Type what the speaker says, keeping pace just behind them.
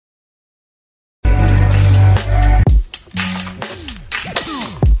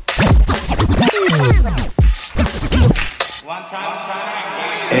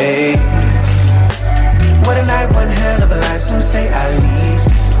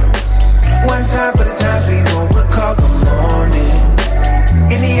time for the times we won't recall. Good morning.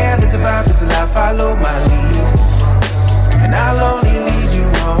 In the air there's a vibe, it's a lie, follow my lead. And I'll only lead you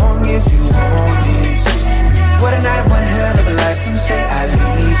wrong if you want it. What a night, one hell of a life, some say I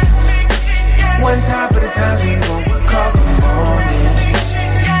leave. One time for the times we won't recall. Good morning.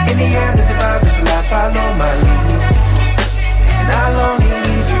 In the air there's a vibe, it's a lie, follow my lead. And I'll only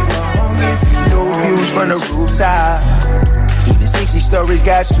lead you wrong if you know views from the rooftop. Even 60 stories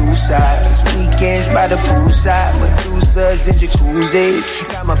got two sides. Weekends by the poolside, Medusas and jacuzzis.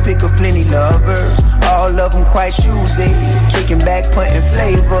 Got my pick of plenty lovers, all of them quite choosy. Kicking back, putting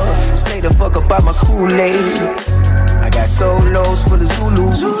flavor. Stay the fuck up by my Kool-Aid. I got solos for the Zulu.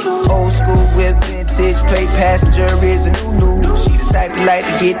 Old school with vintage, play passenger is a new. She the type that like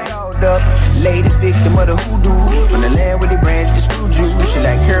to get dolled up. Latest victim of the hoodoo. From the land where they brand the screw juice. She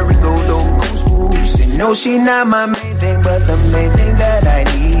like curry gold over couscous. And no, she not my main thing, but the main thing that I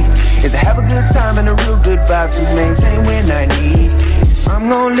need is to have a good time and a real good vibe to maintain when I need. I'm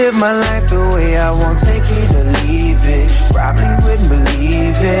gonna live my life the way I want, take it or leave it. Probably wouldn't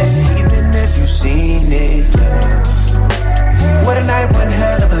believe it, even if you've seen it, yeah. What a night, one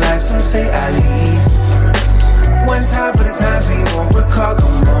hell of a life, some say I leave. One time for the times we won't recall.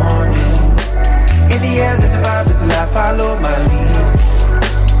 Good morning. In the air there's a vibe, it's a lie, follow my lead.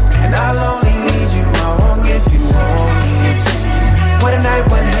 And I'll only lead you wrong if you want me to. What a night,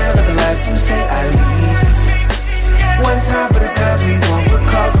 one hell of a life, some say I leave. One time for the times we won't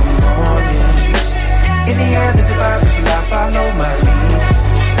recall. Good morning. In the air there's a vibe, it's a lie, follow my lead.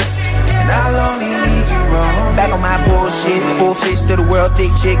 And I'll only lead you wrong. Back on my bullshit, full fist to the world,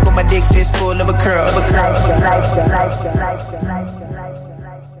 thick chick with my dick fist full of a curl, of a curl, of a curl.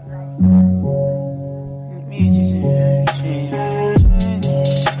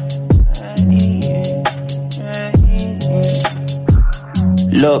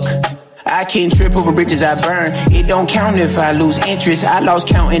 Look, I can't trip over bridges I burn. It don't count if I lose interest. I lost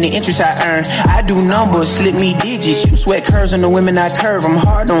count in the interest I earn. I do numbers, slip me digits. You sweat curves on the women I curve. I'm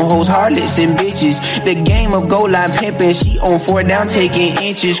hard on hoes, harlots and bitches. The game of goal line pimping. She on 4 down, taking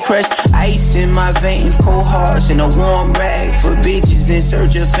inches. Crushed ice in my veins, cold hearts and a warm rag for bitches in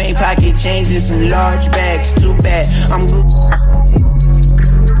search of fame. Pocket change and some large bags. Too bad, I'm good.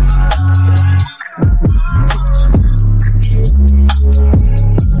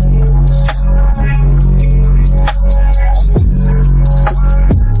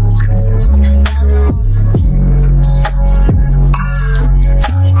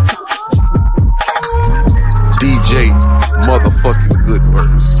 Motherfucking good work.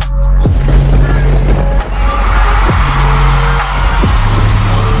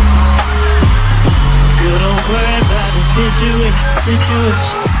 Girl, don't worry about the situation.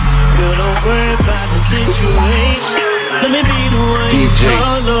 Girl, don't worry about the situation. Let me be the one you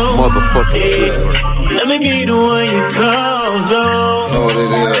call on. Motherfucking good work. Let me be the one you call on. Know what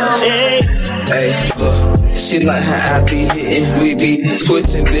it is. Hey, look. She like how I be hitting, we be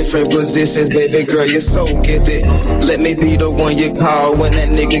switching different positions, baby girl, you so get it. Let me be the one you call when that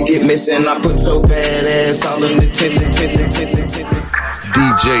nigga get missing. I put your bad ass all in the tip.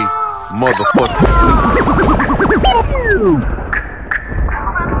 DJ motherfucker.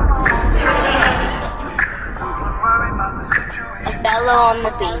 Othello on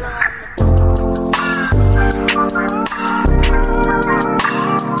the beat.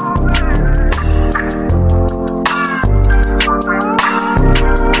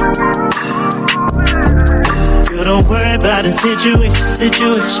 Girl, don't worry about the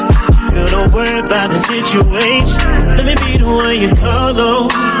situation. Girl, don't worry about the situation. Let me be the one you call on.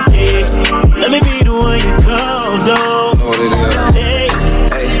 Yeah. Let me be the one you call on. Know what it is.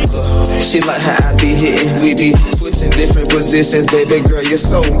 Hey. She like how I be hitting, we be switching different positions, baby girl, you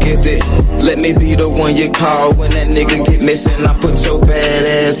so get it. Let me be the one you call when that nigga get missing. I put your bad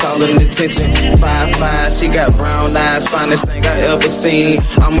ass all in detention. 5'5", she got brown eyes, finest thing I ever seen.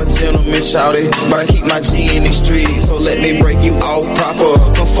 I'm a gentleman, shawty, but I keep my G in the streets. So let me break you off proper.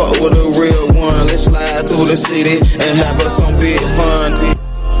 Come fuck with a real one. Let's slide through the city and have us some big fun.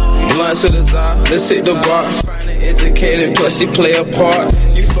 Blunt to the czar, let's hit the bar. Fine and educated, plus she play a part.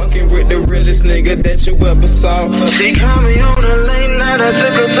 You fucking with the realest nigga that you ever saw. She called me on a late night, I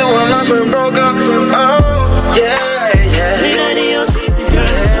took her to a lump and broke up. Oh, yeah.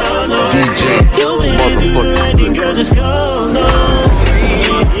 DJ motherfucking girl, just call on.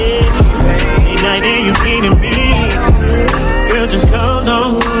 Late night and you feeding me. Girl, just call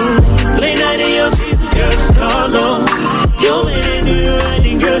on. Late night and your season, girl, just call on. You ain't do you right,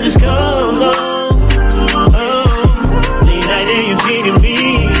 then girl, just call on. Oh, late night and you feeding me.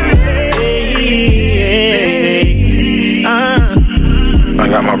 I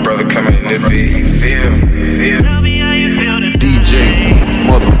got my brother coming in the beat.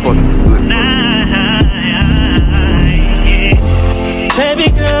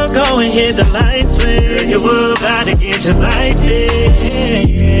 what your life is.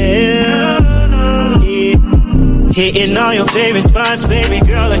 Hitting all your favorite spots, baby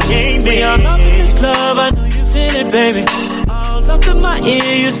girl, I can't be all up in this club, I know you feel it, baby. All up in my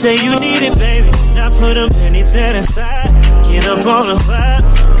ear, you say you need it, baby. Now put them pennies set aside, get up on the vibe.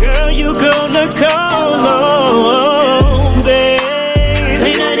 Girl, you gonna call home, babe.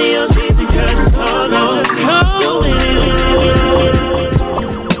 Late night in your season, girl, just call home. Just call it.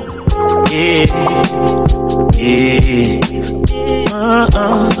 Yeah.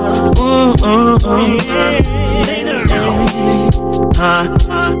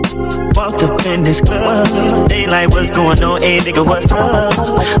 Walked up in this club, they like, what's going on? Hey nigga, what's up?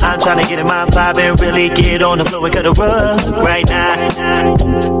 I'm tryna get in my vibe and really get on the floor and cut a rug right now.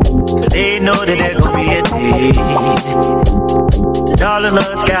 They know that there's gonna be a day that all the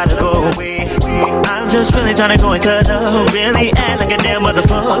love's gotta go away. I'm just really tryna go and cut up, really act like a damn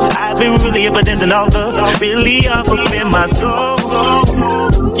motherfucker. I've been really evidencing all the really off up in my soul.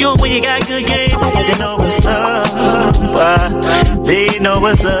 You when you got good game, they know what's up. They know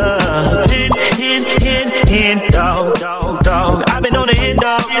what's up. Hen, dog. I've been on the hen,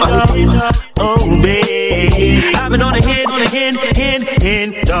 dog. Oh, babe. I've been on the hen, dog.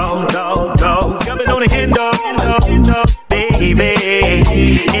 I've been on the hen, dog. Baby,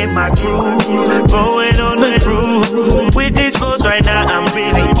 in my groove, going on the groove. With these folks right now, I'm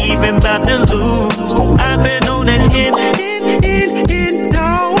really even about to lose. I've been on that hen,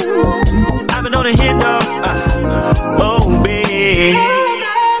 dog. I've been on the hen, dog. Oh, babe.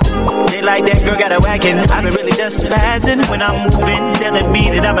 They like that girl got a whacking. I've been really just spazzing when I'm moving, telling me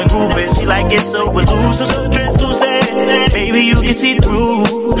that I've been grooving. She like it so elusive, so translucent. Baby, you can see through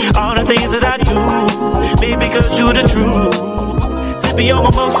all the things that I do. Baby, cause you the truth. Sipping your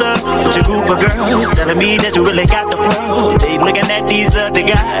mimosa with your group of girls, telling me that you really got the pearl. They looking at these other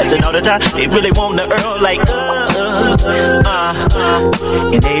guys, and all the time they really want the earl, like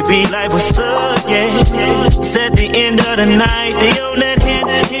and they be like, what's up, yeah. It's at the end of the night, they on that hen,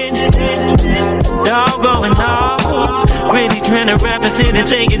 dog going off. Really trying to rap and sit and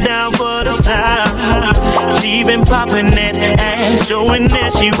take it down for the time. She been popping that ass, showing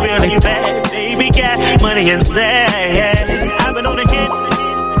that she really bad. Baby got money and sass. I've been on the hit,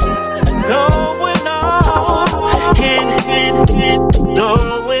 going on,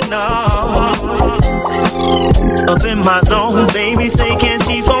 going on. Up in my zone, baby say, can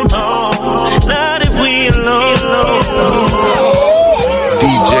she phone home? Not if we alone.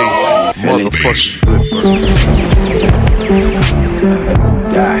 DJ, motherfucker.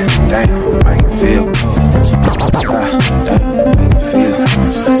 God damn, make it feel good. God damn, make it feel.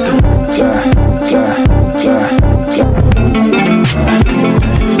 So, God.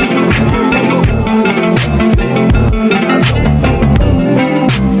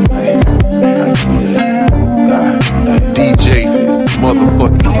 DJ,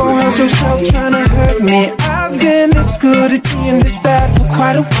 motherfucker. You gon' hurt yourself trying to hurt me. I've been this good at being this bad for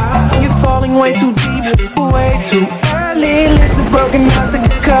quite a while. You're falling way too deep, way too early. List of broken hearts that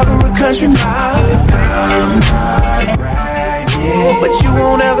could cover a country mile. I'm not bragging, but you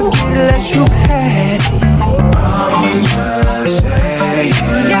won't ever get it unless you've had it. I'm just saying,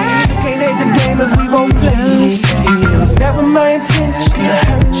 you can't hate the game if we won't play it. It was never my intention to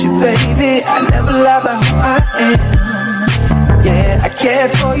hurt you, baby. I never lie about who I am. Yeah, I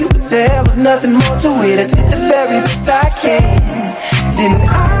cared for you, but there was nothing more to it. I did the very best I can. Didn't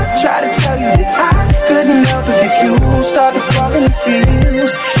I try to tell you that I couldn't help it if you start to fall in the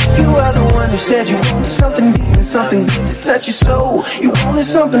feels? You are the one who said you wanted something deep and something good to touch your soul. You wanted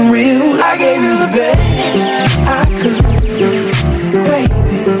something real. I gave you the best I could, baby.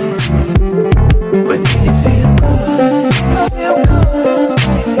 But did it feel good? Feel good?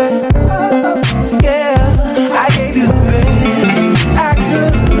 Yeah, I gave you the best I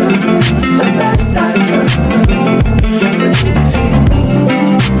could, the best I could. But did it feel good?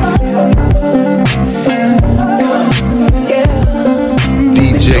 Yeah.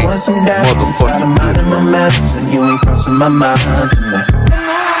 DJ, motherfucker. I'm out of my medicine, you ain't crossing my mind tonight.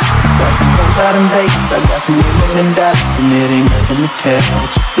 Got some hoes out in Vegas, I got some women in Dallas, and it ain't nothing to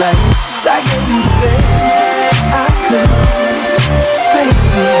catch a flight. I gave you the best I could, baby.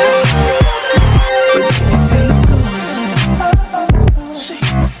 But did it feel good?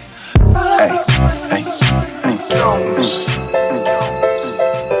 Hey.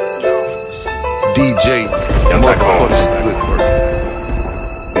 DJ, motherfucker.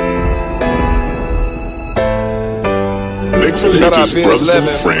 Excellent brothers and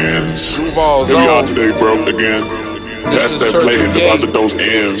friends. Here we are today, bro, again. That's that play and deposit those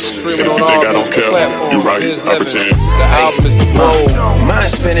M's. And if you think I don't care, you're right, I pretend. Mind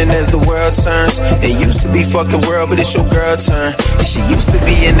spinning as the world turns. It used to be fuck the world, but it's your girl turn. She used to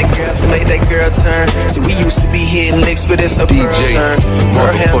be in the grass, but made that girl turn. See, we used to be hitting licks, but it's her girl turn.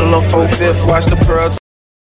 Her handle on 4/5, watch the pearl